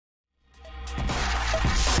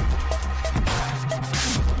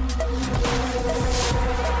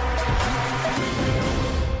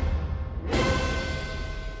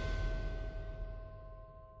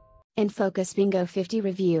InFocus Bingo 50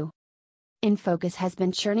 Review. InFocus has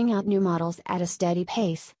been churning out new models at a steady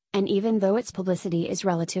pace, and even though its publicity is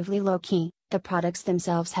relatively low-key, the products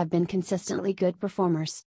themselves have been consistently good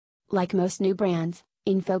performers. Like most new brands,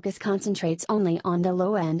 InFocus concentrates only on the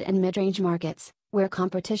low-end and mid-range markets, where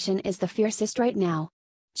competition is the fiercest right now.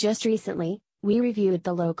 Just recently, we reviewed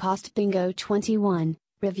the low-cost Bingo 21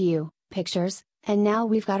 review pictures, and now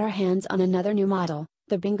we've got our hands on another new model,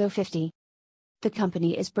 the Bingo 50. The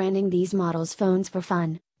company is branding these models phones for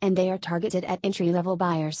fun, and they are targeted at entry-level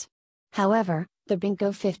buyers. However, the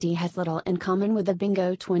Bingo 50 has little in common with the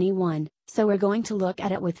Bingo 21, so we're going to look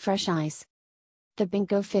at it with fresh eyes. The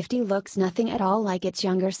Bingo 50 looks nothing at all like its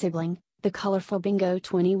younger sibling, the colorful Bingo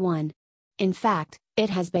 21. In fact, it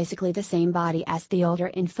has basically the same body as the older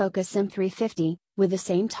InFocus M350, with the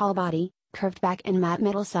same tall body, curved back and matte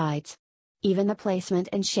metal sides. Even the placement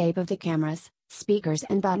and shape of the cameras, speakers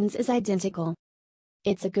and buttons is identical.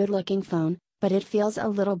 It's a good-looking phone, but it feels a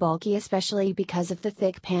little bulky, especially because of the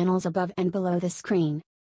thick panels above and below the screen.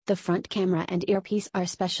 The front camera and earpiece are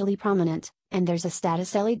especially prominent, and there's a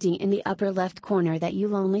status LED in the upper left corner that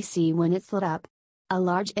you'll only see when it's lit up. A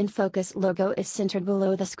large InFocus logo is centered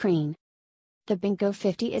below the screen. The Bingo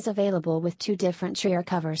 50 is available with two different rear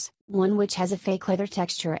covers, one which has a fake leather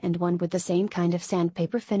texture and one with the same kind of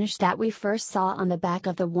sandpaper finish that we first saw on the back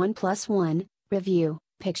of the OnePlus One review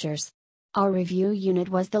pictures. Our review unit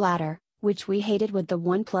was the latter, which we hated with the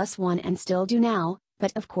OnePlus One and still do now,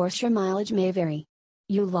 but of course your mileage may vary.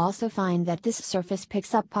 You'll also find that this surface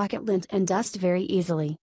picks up pocket lint and dust very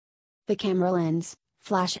easily. The camera lens,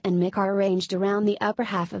 flash and mic are arranged around the upper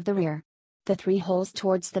half of the rear. The three holes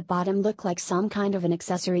towards the bottom look like some kind of an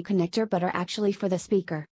accessory connector but are actually for the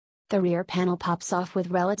speaker. The rear panel pops off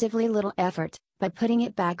with relatively little effort, but putting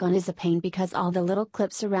it back on is a pain because all the little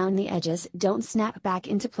clips around the edges don't snap back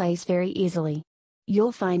into place very easily.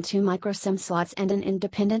 You'll find two micro SIM slots and an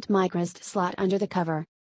independent microSD slot under the cover.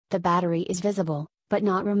 The battery is visible, but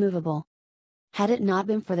not removable. Had it not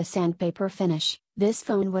been for the sandpaper finish, this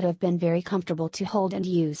phone would have been very comfortable to hold and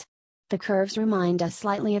use. The curves remind us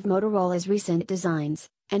slightly of Motorola's recent designs,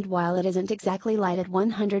 and while it isn't exactly light at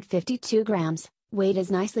 152 grams, weight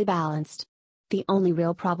is nicely balanced. The only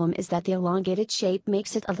real problem is that the elongated shape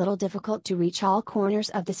makes it a little difficult to reach all corners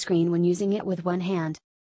of the screen when using it with one hand.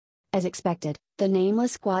 As expected, the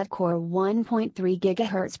nameless quad-core 1.3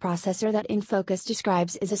 GHz processor that InFocus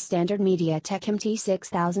describes is a standard MediaTek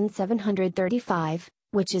MT6735,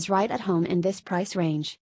 which is right at home in this price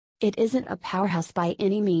range. It isn't a powerhouse by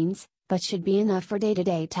any means, but should be enough for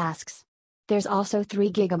day-to-day tasks. There's also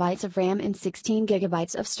 3 GB of RAM and 16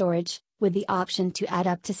 GB of storage, with the option to add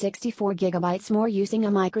up to 64 GB more using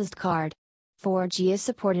a microSD card. 4G is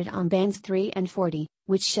supported on bands 3 and 40,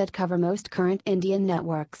 which should cover most current Indian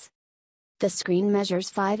networks. The screen measures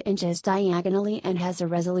 5 inches diagonally and has a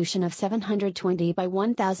resolution of 720 by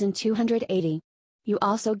 1280. You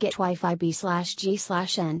also get Wi-Fi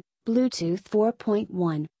B/G/N, Bluetooth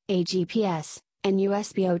 4.1, a GPS, and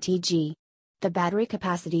USB OTG. The battery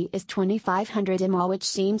capacity is 2500 mAh, which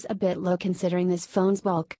seems a bit low considering this phone's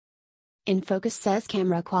bulk. InFocus says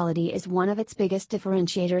camera quality is one of its biggest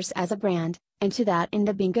differentiators as a brand, and to that end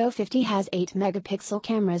the Bingo 50 has 8-megapixel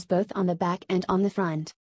cameras both on the back and on the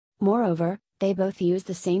front. Moreover, they both use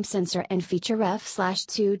the same sensor and feature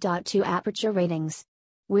f/2.2 aperture ratings.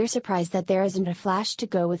 We're surprised that there isn't a flash to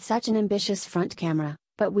go with such an ambitious front camera,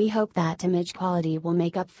 but we hope that image quality will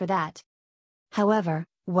make up for that. However,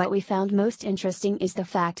 what we found most interesting is the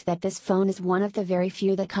fact that this phone is one of the very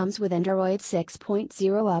few that comes with Android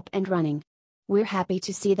 6.0 up and running. We're happy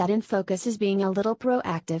to see that InFocus is being a little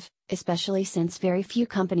proactive, especially since very few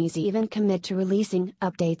companies even commit to releasing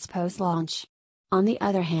updates post-launch. On the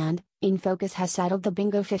other hand, InFocus has saddled the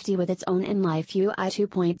Bingo 50 with its own in-life UI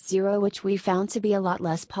 2.0, which we found to be a lot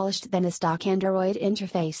less polished than the stock Android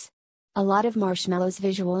interface. A lot of Marshmallow's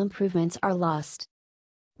visual improvements are lost.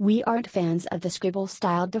 We aren't fans of the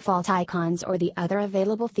scribble-styled default icons or the other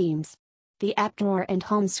available themes. The app drawer and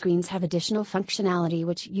home screens have additional functionality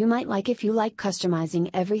which you might like if you like customizing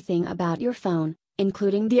everything about your phone,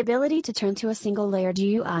 including the ability to turn to a single-layered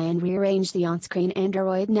UI and rearrange the on-screen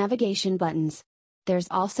Android navigation buttons. There's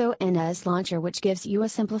also an S launcher which gives you a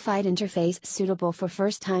simplified interface suitable for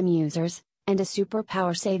first-time users, and a super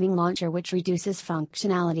power-saving launcher which reduces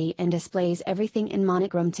functionality and displays everything in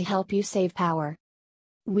monochrom to help you save power.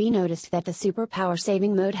 We noticed that the super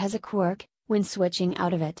power-saving mode has a quirk: when switching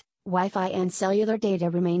out of it, Wi-Fi and cellular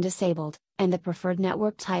data remain disabled, and the preferred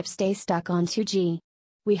network type stays stuck on 2G.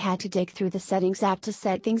 We had to dig through the Settings app to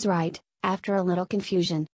set things right, after a little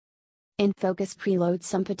confusion. InFocus preloads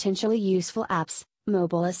some potentially useful apps,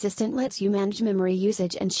 Mobile Assistant lets you manage memory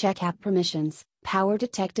usage and check app permissions. Power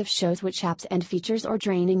Detective shows which apps and features are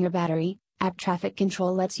draining your battery. App Traffic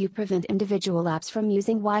Control lets you prevent individual apps from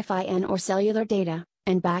using Wi-Fi and/or cellular data,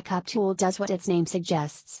 and Backup Tool does what its name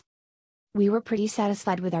suggests. We were pretty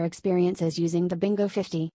satisfied with our experiences using the Bingo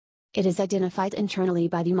 50. It is identified internally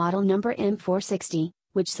by the model number M460,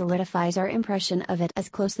 which solidifies our impression of it as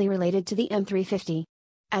closely related to the M350.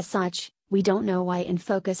 As such, we don't know why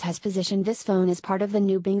InFocus has positioned this phone as part of the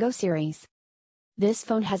new Bingo series. This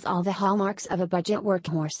phone has all the hallmarks of a budget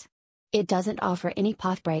workhorse. It doesn't offer any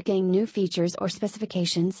path-breaking new features or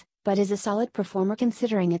specifications, but is a solid performer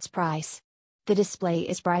considering its price. The display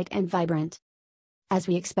is bright and vibrant. As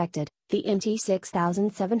we expected, the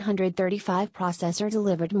MT6735 processor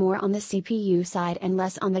delivered more on the CPU side and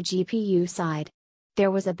less on the GPU side. There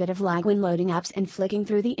was a bit of lag when loading apps and flicking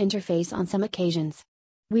through the interface on some occasions.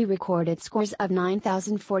 We recorded scores of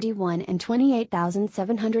 9,041 and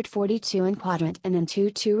 28,742 in Quadrant and in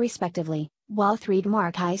 2-2 respectively, while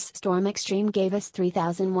 3DMark Ice Storm Extreme gave us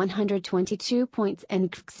 3,122 points and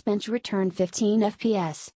Xbench returned 15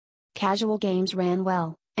 FPS. Casual games ran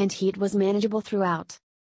well, and heat was manageable throughout.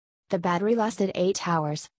 The battery lasted 8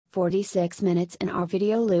 hours, 46 minutes in our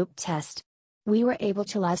video loop test. We were able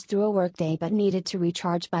to last through a workday but needed to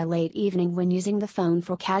recharge by late evening when using the phone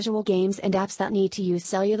for casual games and apps that need to use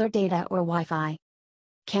cellular data or Wi-Fi.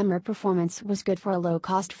 Camera performance was good for a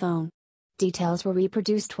low-cost phone. Details were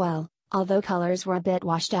reproduced well, although colors were a bit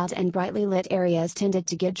washed out and brightly lit areas tended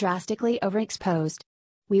to get drastically overexposed.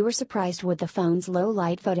 We were surprised with the phone's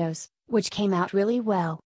low-light photos, which came out really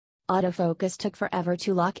well. Autofocus took forever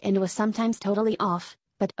to lock and was sometimes totally off,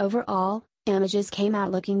 but overall, images came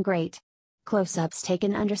out looking great. Close-ups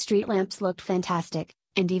taken under street lamps looked fantastic,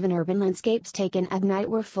 and even urban landscapes taken at night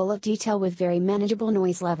were full of detail with very manageable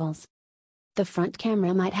noise levels. The front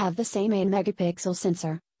camera might have the same 8-megapixel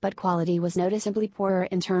sensor, but quality was noticeably poorer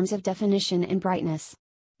in terms of definition and brightness.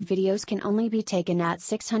 Videos can only be taken at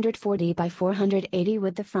 640 by 480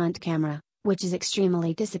 with the front camera, which is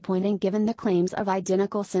extremely disappointing given the claims of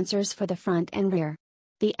identical sensors for the front and rear.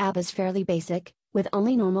 The app is fairly basic, with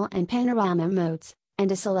only normal and panorama modes, and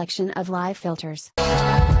a selection of live filters.